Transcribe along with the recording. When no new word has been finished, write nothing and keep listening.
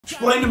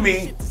Explain to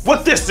me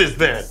what this is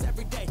then.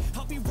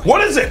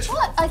 What is it?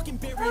 What?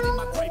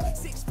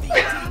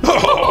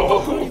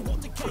 Oh,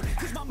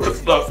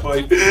 let's not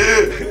fight.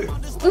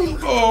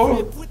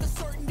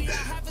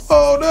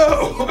 Oh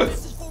no.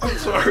 I'm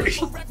sorry.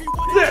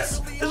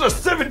 This is a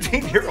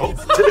 17-year-old.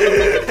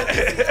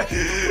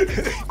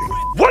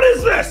 What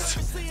is this?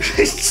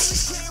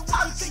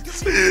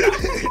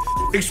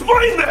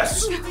 Explain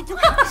this.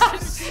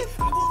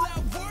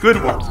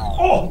 Good one.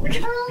 Oh,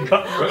 you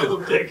got rid of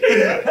the dick.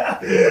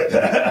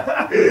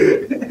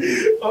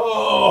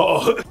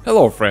 Oh.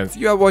 Hello friends,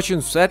 you are watching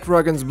Seth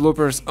Rogen's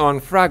bloopers on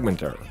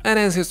Fragmenter. And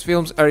as his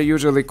films are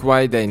usually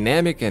quite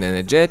dynamic and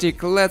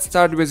energetic, let's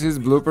start with his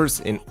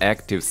bloopers in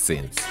active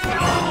scenes.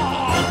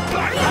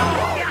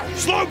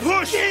 Slow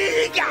push!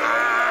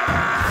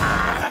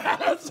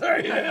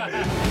 Sorry.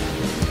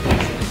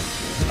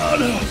 Oh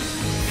no.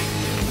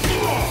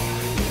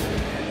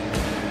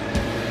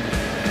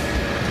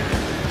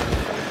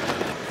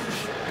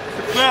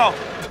 Now.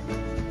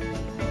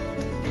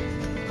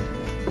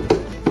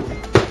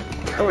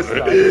 That was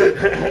not.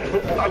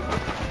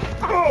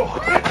 Oh,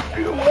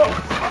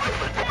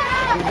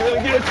 I'm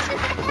gonna get.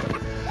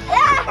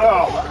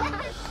 Oh. I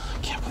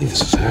can't believe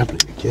this is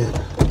happening again.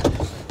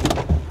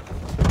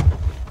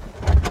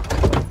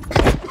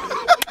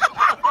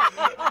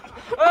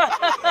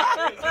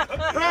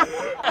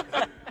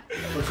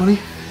 Funny?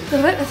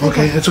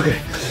 Okay, that's okay.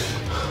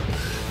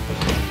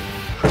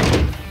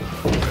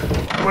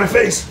 My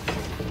face.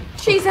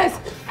 Jesus.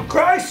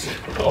 Christ.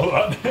 Hold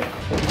on.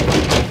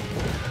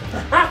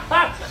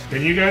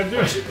 Can you guys do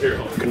it?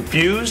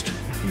 Confused?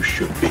 You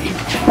should be.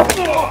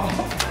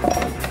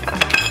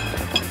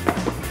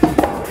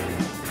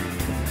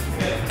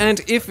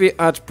 And if we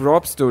add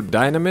props to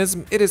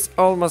dynamism, it is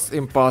almost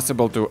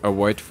impossible to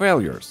avoid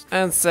failures,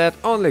 and Seth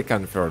only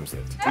confirms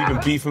it. We've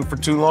been beefing for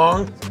too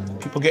long.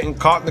 People getting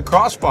caught in the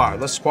crossfire.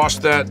 Let's squash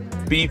that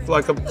beef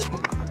like a...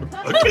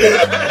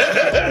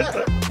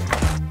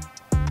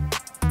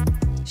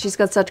 She's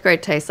got such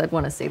great taste, I'd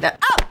want to see that.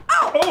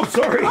 Oh,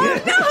 sorry.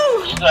 Oh,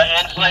 no!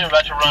 End slate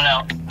about to run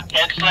out.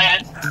 End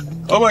slate.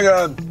 Oh my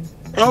god.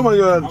 Oh my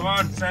god. Come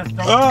on, Seth.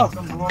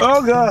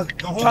 Oh god.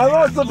 I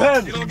lost the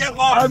pen. You'll get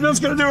lost. I'm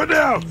just gonna do it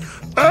now.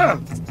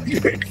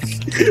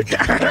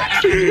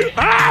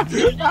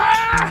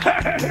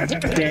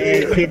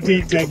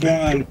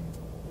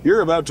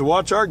 You're about to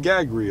watch our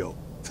gag reel.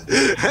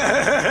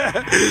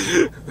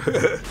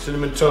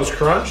 Cinnamon Toast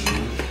Crunch.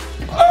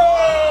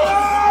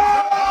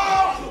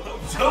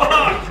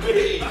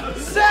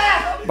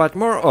 But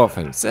more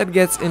often, Seth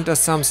gets into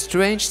some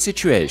strange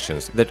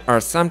situations that are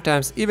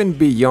sometimes even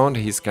beyond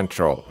his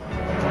control.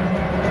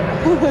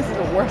 This is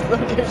the worst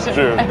location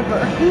True.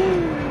 ever.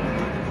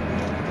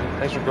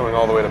 Thanks for coming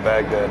all the way to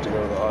Baghdad to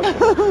go to the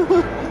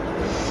hospital.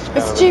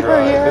 It's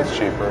cheaper here. It's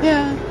cheaper.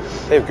 Yeah.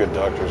 They have good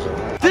doctors in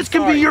there. This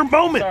can be your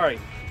moment. Sorry.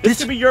 This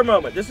could be your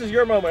moment. This is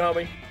your moment,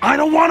 homie. I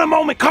don't want a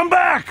moment. Come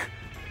back.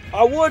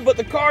 I would, but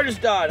the car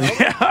just died.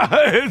 Yeah,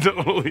 it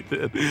totally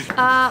did.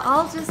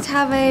 I'll just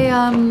have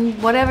a,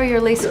 whatever your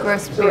least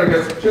gross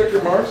beer. Check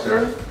your marks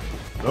there.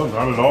 No,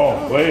 not at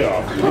all. Way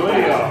off.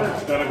 Way off.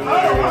 It's gotta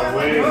go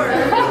way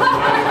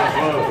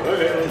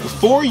off.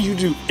 Before you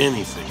do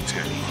anything,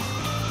 Teddy,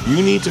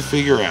 you need to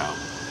figure out.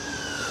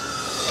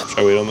 Should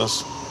I wait on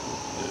this?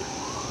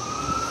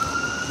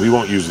 We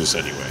won't use this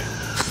anyway.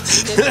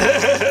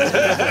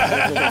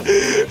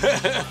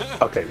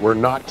 Okay, we're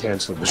not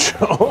canceling the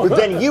show.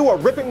 Then you are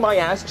ripping my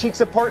ass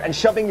cheeks apart and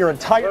shoving your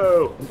entire...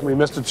 Oh, we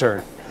missed a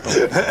turn.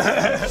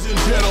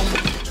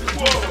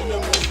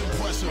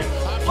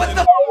 What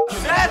the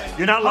Seth?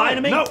 You're not lying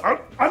to me? No,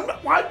 I'm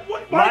not. Why?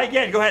 Lie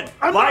again. Go ahead.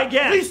 I'm Lie not,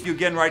 again. please. You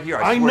again right here.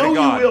 I swear know to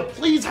God. you will.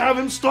 Please have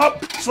him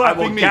stop I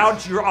slapping will me.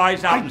 gouge your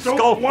eyes out I and don't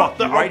skull want fuck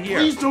you that. right here.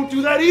 Please don't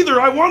do that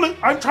either.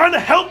 I'm trying to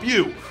help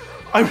you.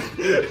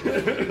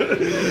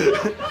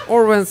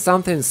 Or when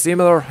something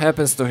similar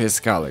happens to his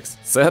colleagues,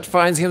 Seth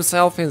finds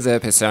himself in the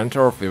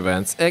epicenter of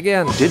events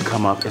again. Did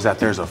come up is that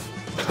there's a...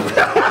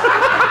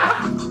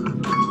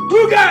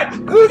 Who got?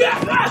 Oh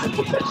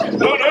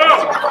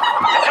no!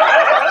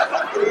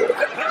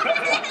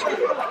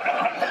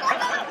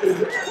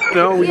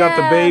 No, we got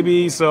the Yeah.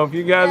 baby, so if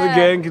you guys Yeah.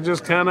 again could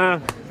just kind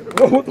of...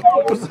 What the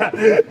fuck was that?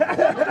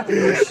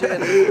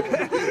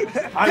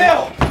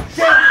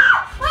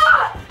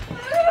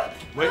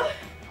 Wait.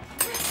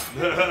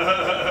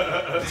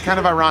 It's kind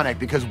of ironic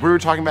because we were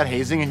talking about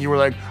hazing and you were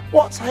like,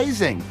 what's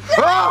hazing?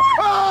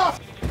 Ah!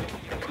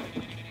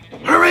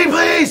 Hurry,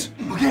 please!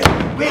 Okay,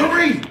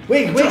 hurry!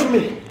 Wait a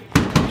minute.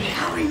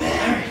 Hurry,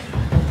 man!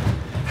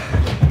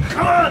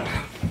 Come on!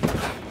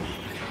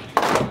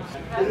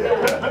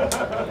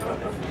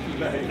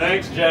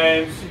 Thanks,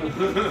 James.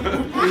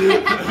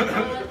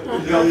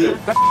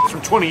 That's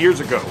from 20 years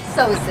ago.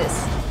 So is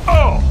this.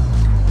 Oh!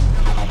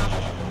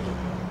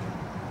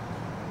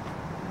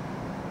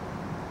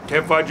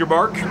 Can't find your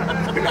mark?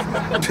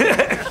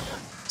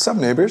 What's up,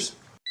 neighbors?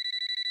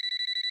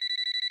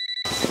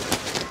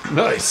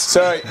 Nice.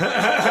 Sorry. Oh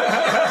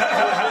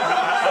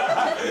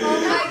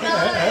my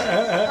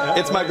god.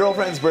 It's my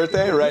girlfriend's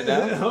birthday right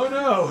now. Oh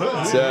no!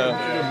 So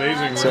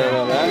Amazing. sorry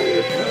about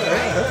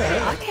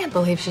that. I can't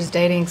believe she's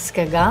dating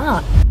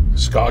Skagan.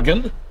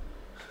 Skagan?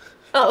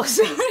 Oh,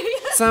 sorry.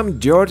 Some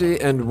dirty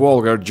and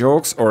vulgar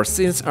jokes or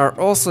scenes are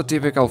also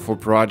typical for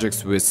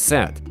projects with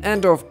Seth,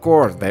 and of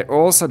course they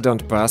also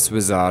don't pass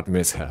without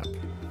mishap.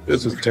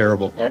 This is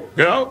terrible.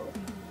 Go!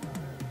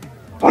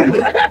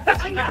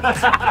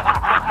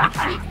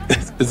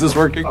 Is this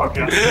working?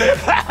 Okay.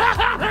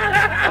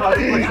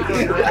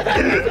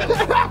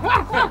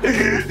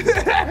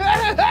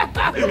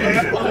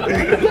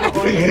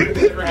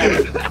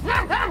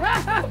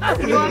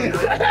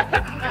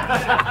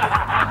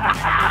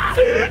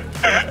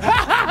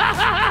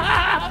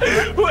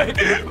 Wait,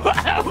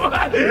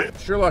 what?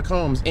 Sherlock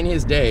Holmes, in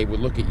his day, would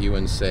look at you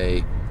and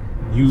say,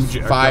 You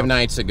 5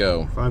 nights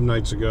ago. 5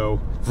 nights ago.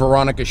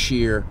 Veronica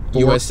Shear,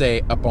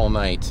 USA up all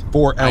night.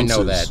 4 ounces. I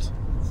know that.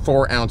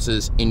 4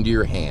 ounces into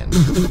your hand.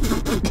 So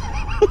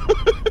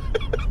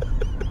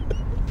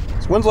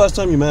when's the last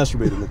time you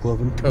masturbated,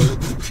 McLovin?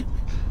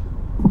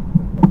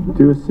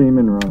 Do a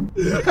semen run.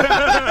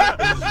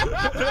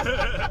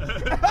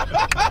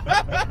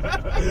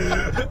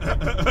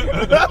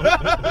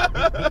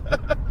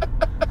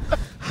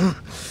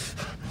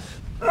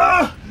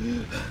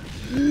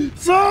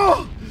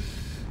 So,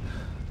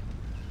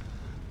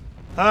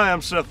 hi,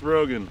 I'm Seth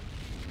Rogen.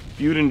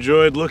 If you'd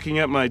enjoyed looking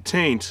at my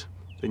taint,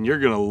 then you're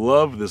gonna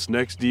love this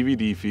next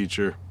DVD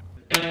feature.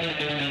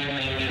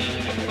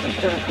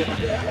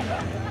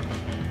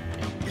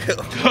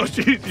 Oh,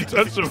 jeez, you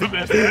touched him a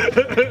bit.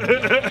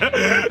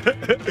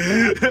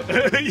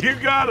 You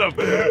got him.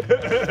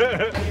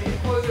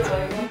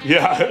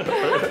 Yeah.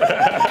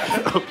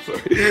 I'm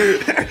sorry.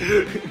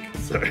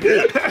 Sorry.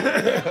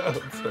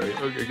 I'm sorry.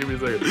 Okay, give me a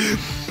second.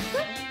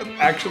 I'm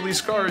actually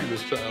scarring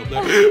this child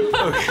now.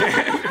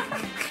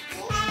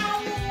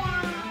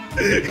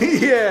 Okay.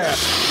 Yeah.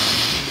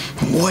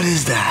 What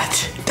is that?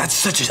 That's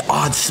such an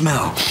odd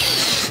smell.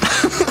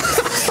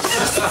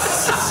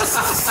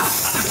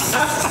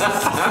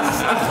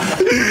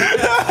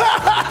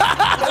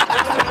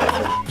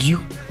 You?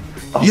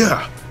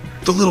 Yeah,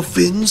 the little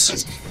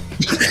fins.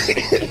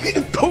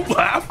 Don't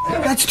laugh.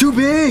 That's too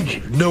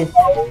big. No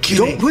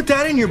kidding. Don't put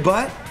that in your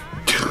butt.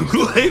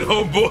 Too late,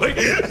 oh boy.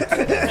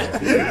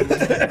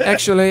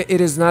 Actually,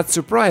 it is not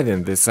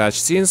surprising that such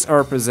scenes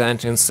are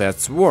present in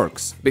Seth's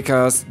works,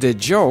 because the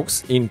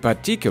jokes, in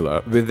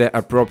particular with the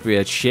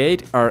appropriate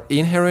shade, are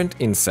inherent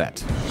in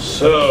Seth.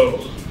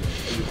 So,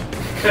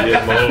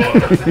 get more.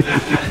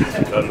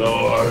 The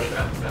Lord.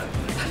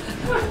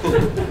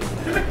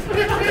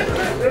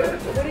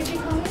 What did you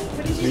call it?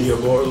 What did you Be a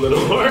more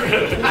little more.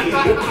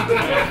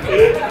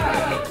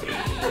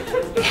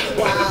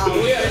 Wow,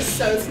 we are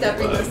so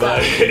stepping this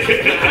up.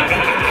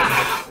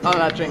 I'm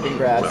not drinking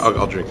grass.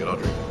 I'll drink it, I'll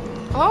drink it.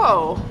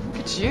 Oh, look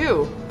at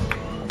you.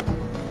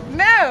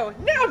 No,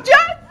 no, don't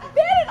spit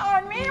it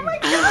on me. Oh my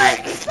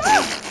God,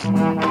 stop.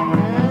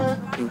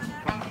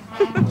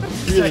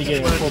 Really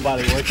getting a full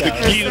body workout.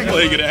 He's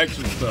playing an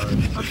action star.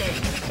 Okay.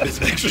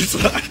 It's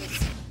exercise.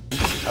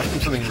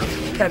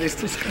 That is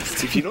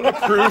disgusting. If you don't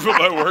approve of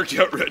my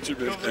workout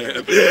regimen,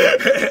 man.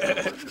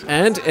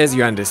 And as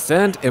you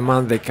understand,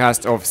 among the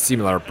cast of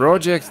similar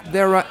projects,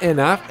 there are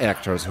enough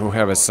actors who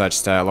have a such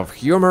style of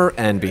humor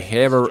and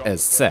behavior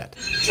as Seth.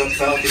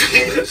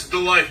 That's the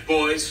life,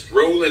 boys.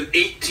 Rolling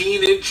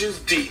 18 inches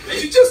deep.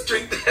 Hey, you just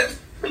drink that.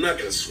 I'm not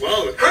gonna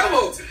swallow it.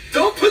 Grandma,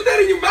 don't put that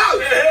in your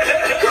mouth.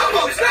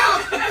 Grandma,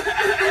 stop.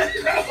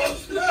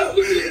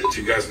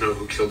 Do you guys know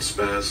who killed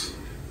Spaz?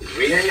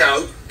 We hang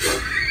out.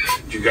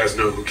 Do you guys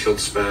know who killed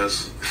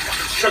Spaz?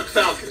 Chuck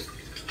Falcon.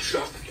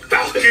 Chuck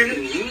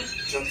Falcon?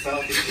 Chuck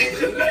Falcon.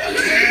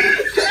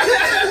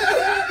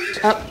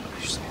 Oh,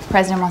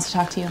 President wants to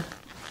talk to you.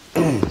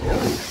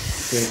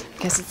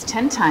 Guess it's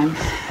 10 time.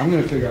 I'm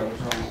gonna figure out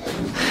what's wrong.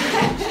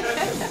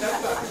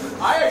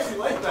 I actually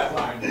like that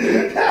line.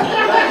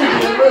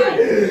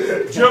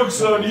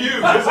 Joke's on you,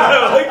 because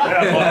I like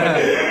that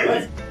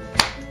line.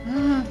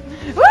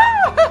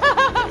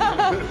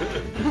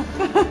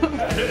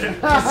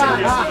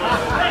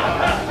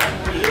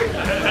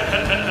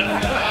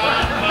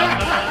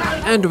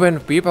 And when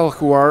people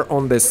who are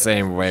on the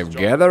same wave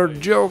gather,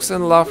 jokes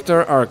and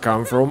laughter are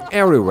come from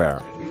everywhere.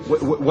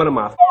 What am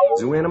I, a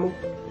zoo animal?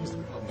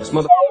 This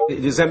mother,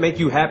 does that make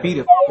you happy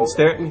to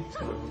stare at me?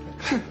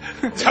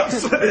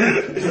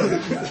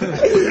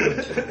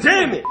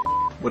 Damn it!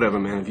 Whatever,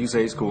 man. If you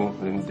say it's cool,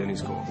 then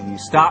it's cool. You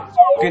stop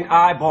fucking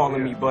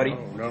eyeballing me, buddy.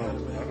 No.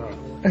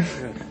 From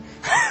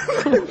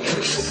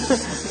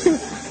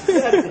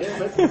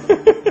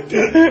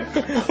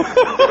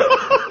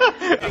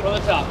the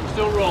top, we're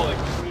still rolling.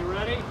 Are you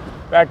ready?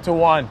 Back to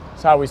 1.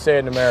 That's how we say it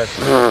in America.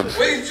 What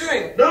are you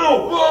doing?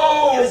 No!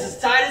 Whoa! This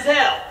is tight as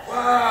hell.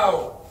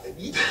 Wow!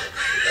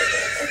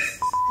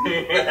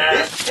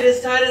 It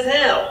is tight as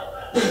hell.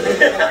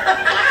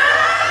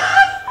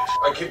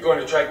 I keep going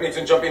to track meets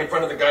and jumping in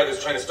front of the guy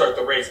that's trying to start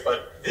the race,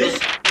 but This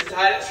is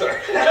tight as hell.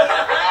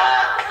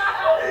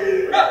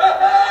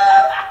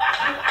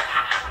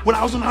 When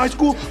I was in high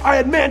school, I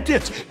had man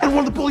tits, and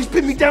one of the bullies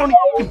pinned me down.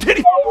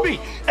 titty me.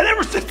 And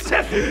ever since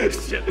then,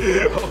 shit,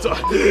 hold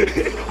on.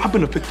 I've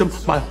been a victim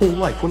my whole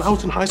life. When I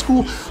was in high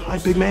school, I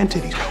had big man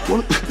titties.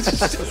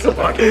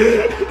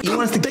 You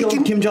want us to kill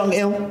Kim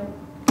Jong-il?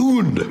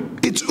 Un.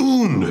 It's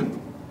Un.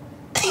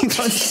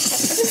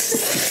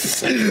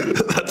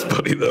 That's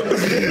funny though.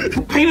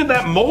 Who painted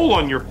that mole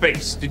on your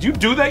face? Did you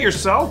do that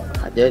yourself?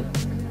 I did.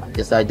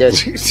 Yes, I did.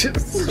 Let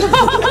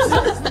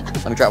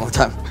me try it one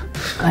time.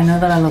 I know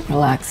that I look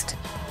relaxed,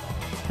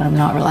 but I'm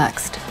not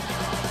relaxed.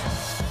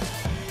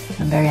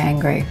 I'm very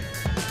angry.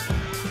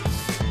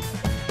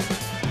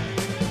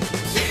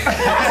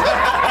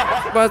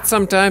 But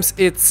sometimes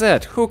it's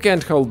Seth who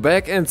can't hold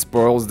back and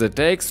spoils the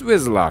takes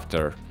with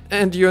laughter.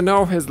 And you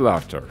know his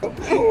laughter.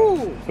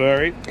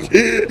 Sorry.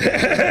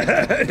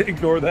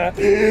 Ignore that.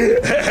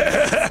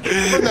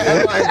 From the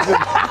headlines,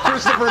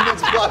 Christopher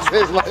Mitz plus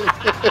his life.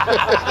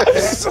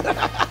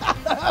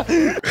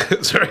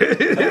 Sorry.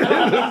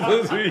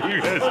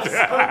 You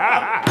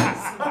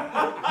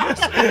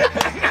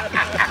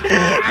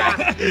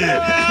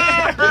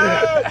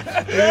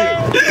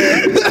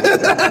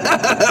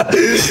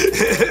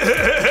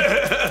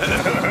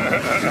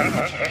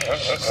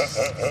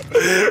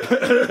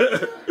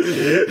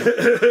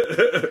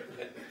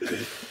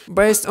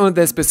Based on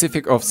the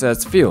specific of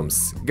Seth's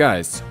films,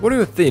 guys, what do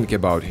you think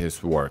about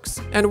his works?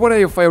 And what are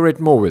your favorite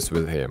movies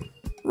with him?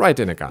 Write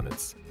in the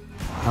comments.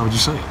 How would you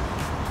say it?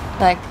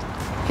 Like,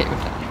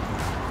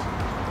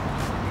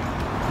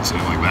 You say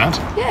it like that?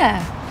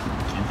 yeah.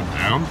 Keep it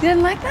down? You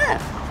didn't like that?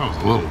 That was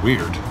a little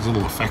weird. It was a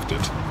little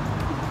affected.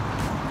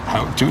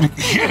 How do it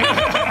again?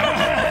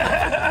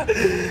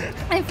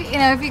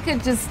 If you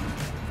could just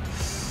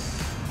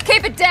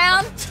keep it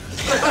down.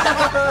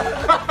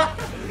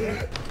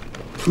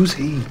 Who's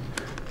he?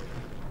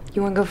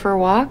 You want to go for a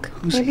walk?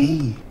 Who's maybe?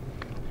 he?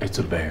 It's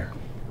a bear.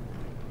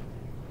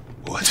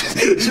 What?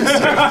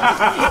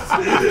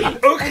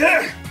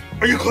 Okay.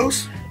 Are you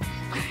close?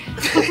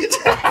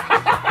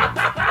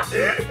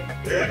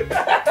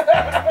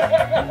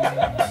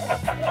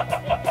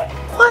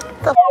 What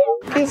the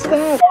f is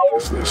that?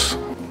 What's this?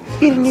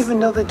 He didn't even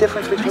know the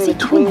difference between a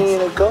tweenie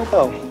and a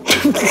gobo.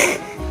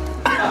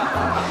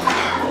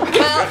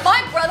 Well,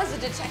 my brother's a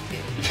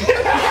detective.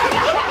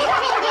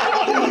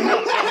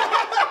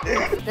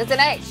 There's an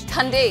H.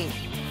 Dundee.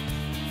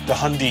 The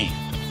Hundee.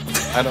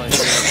 I don't know.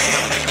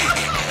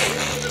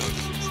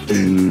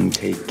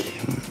 Take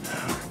him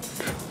out.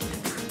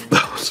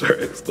 Oh,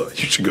 sorry. I thought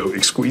you should go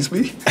squeeze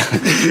me.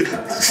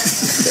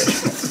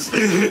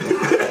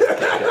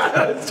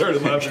 I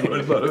started laughing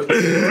when I thought of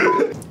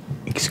it.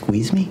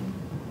 Squeeze me?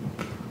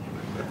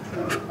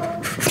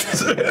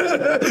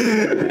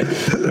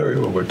 Sorry,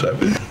 one more time.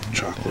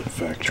 Chocolate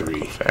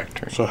factory.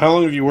 So how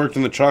long have you worked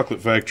in the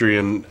chocolate factory,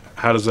 and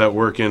how does that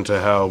work into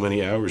how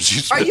many hours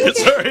you spend? Are you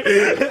Sorry.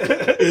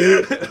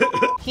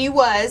 He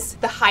was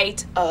the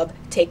height of,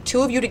 take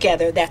two of you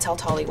together, that's how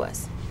tall he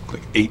was.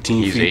 Like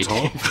 18 He's feet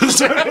 18. tall?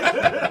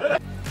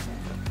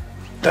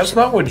 That's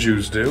not what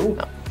Jews do.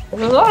 On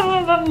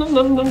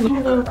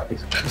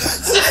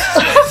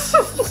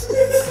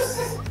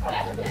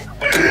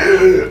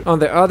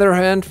the other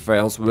hand,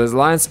 fails with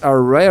lines are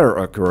a rare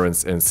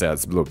occurrence in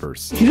Seth's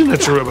bloopers. He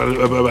didn't true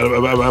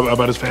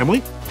about his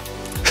family.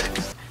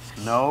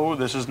 No,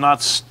 this is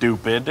not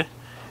stupid.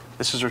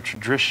 This is a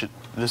tradition.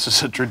 This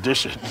is a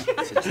tradition.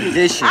 It's a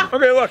tradition.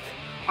 Okay, look.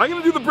 I'm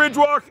gonna do the bridge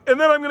walk, and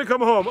then I'm gonna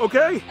come home,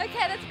 okay?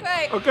 Okay, that's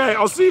great. Okay,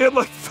 I'll see you in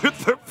like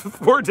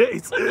 4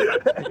 days.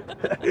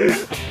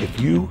 If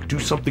you do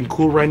something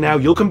cool right now,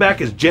 you'll come back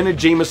as Jenna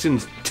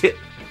Jameson's tit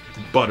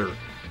butter.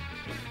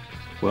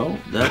 Well,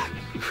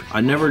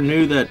 I never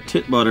knew that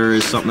tit butter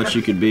is something that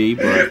you could be,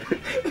 but...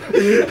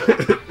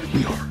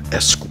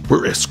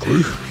 We're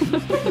exclusive.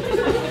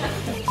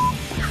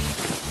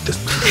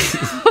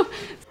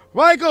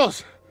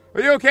 Michaels,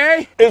 are you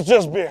okay? It's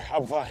just beer,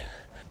 I'm fine.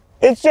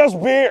 It's just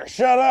beer,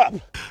 shut up.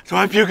 Do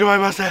I puke in my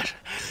mustache?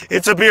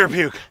 It's a beer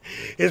puke.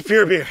 It's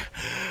pure beer.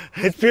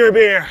 It's pure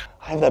beer.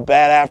 I have that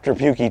bad after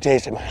pukey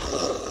taste in my...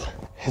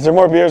 Is there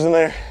more beers in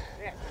there?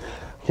 Yeah.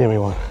 Give me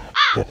one.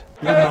 Good.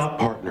 We're not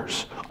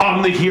partners.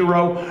 I'm the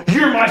hero,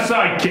 you're my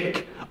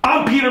sidekick.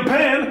 I'm Peter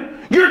Pan,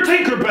 you're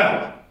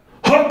Tinkerbell.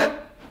 Hook,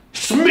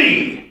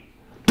 Smee,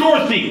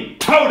 Dorothy,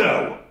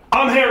 Toto.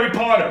 I'm Harry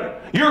Potter,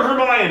 you're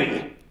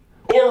Hermione.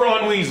 Or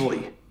Ron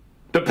Weasley,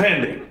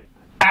 depending.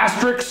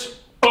 Asterix,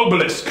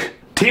 Obelisk,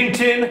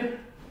 Tintin,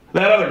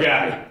 that other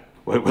guy.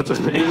 Wait, what's his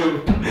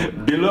name?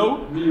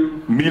 Bilo?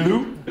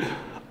 Milou?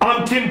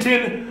 I'm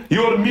Tintin,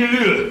 you're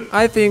Milou.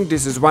 I think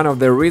this is one of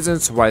the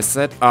reasons why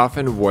Seth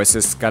often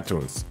voices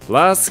cartoons.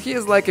 Plus, he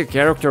is like a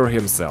character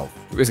himself,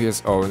 with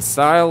his own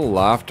style,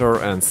 laughter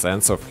and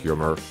sense of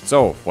humor.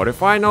 So, for the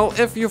final,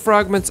 a few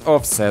fragments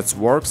of Seth's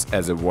works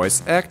as a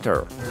voice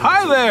actor.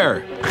 Hi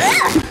there!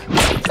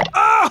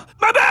 Ah,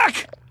 my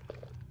back!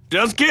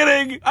 Just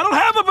kidding, I don't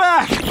have a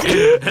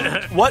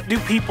back! What do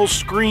people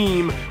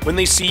scream when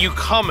they see you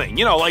coming?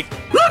 You know, like,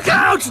 look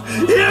out!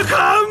 Here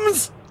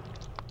comes!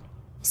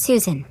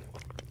 Susan.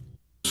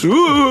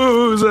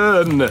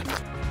 Susan!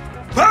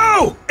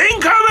 Poe!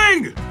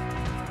 Incoming!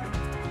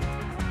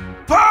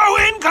 Poe!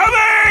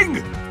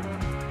 coming!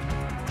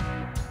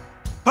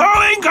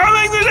 Falling,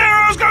 coming! There's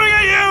arrows coming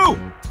at you!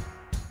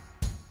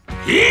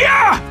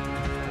 Yeah!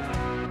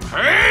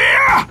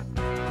 Yeah!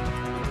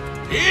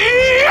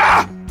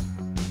 Yeah!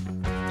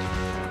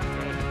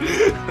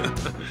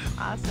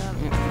 Awesome.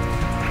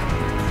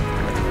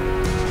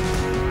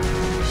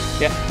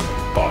 Yeah.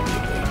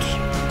 Populate.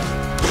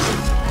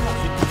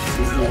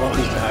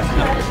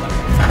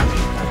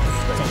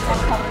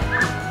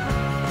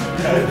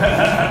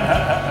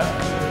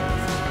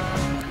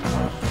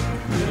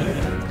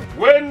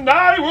 When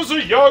I was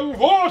a young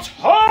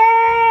warthog!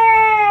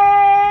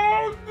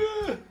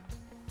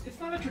 It's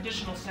not a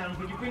traditional sound,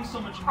 but you bring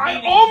so much I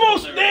meaning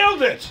almost to the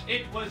nailed it!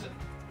 It was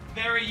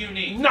very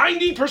unique.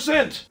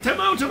 90%!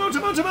 Timon, Timon,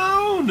 Timon,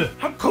 Timon!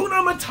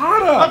 Hakuna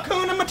Matata!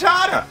 Hakuna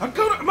Matata!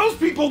 Hakuna, most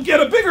people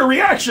get a bigger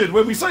reaction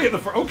when we say it the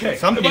first. Okay.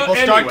 Some people But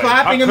start anyway,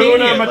 clapping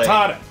Hakuna immediately.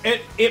 Matata.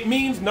 It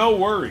means no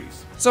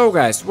worries. So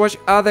guys, watch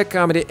other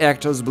comedy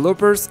actors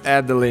bloopers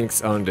at the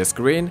links on the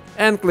screen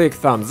and click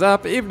thumbs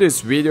up if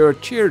this video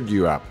cheered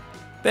you up.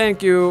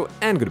 Thank you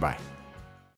and goodbye.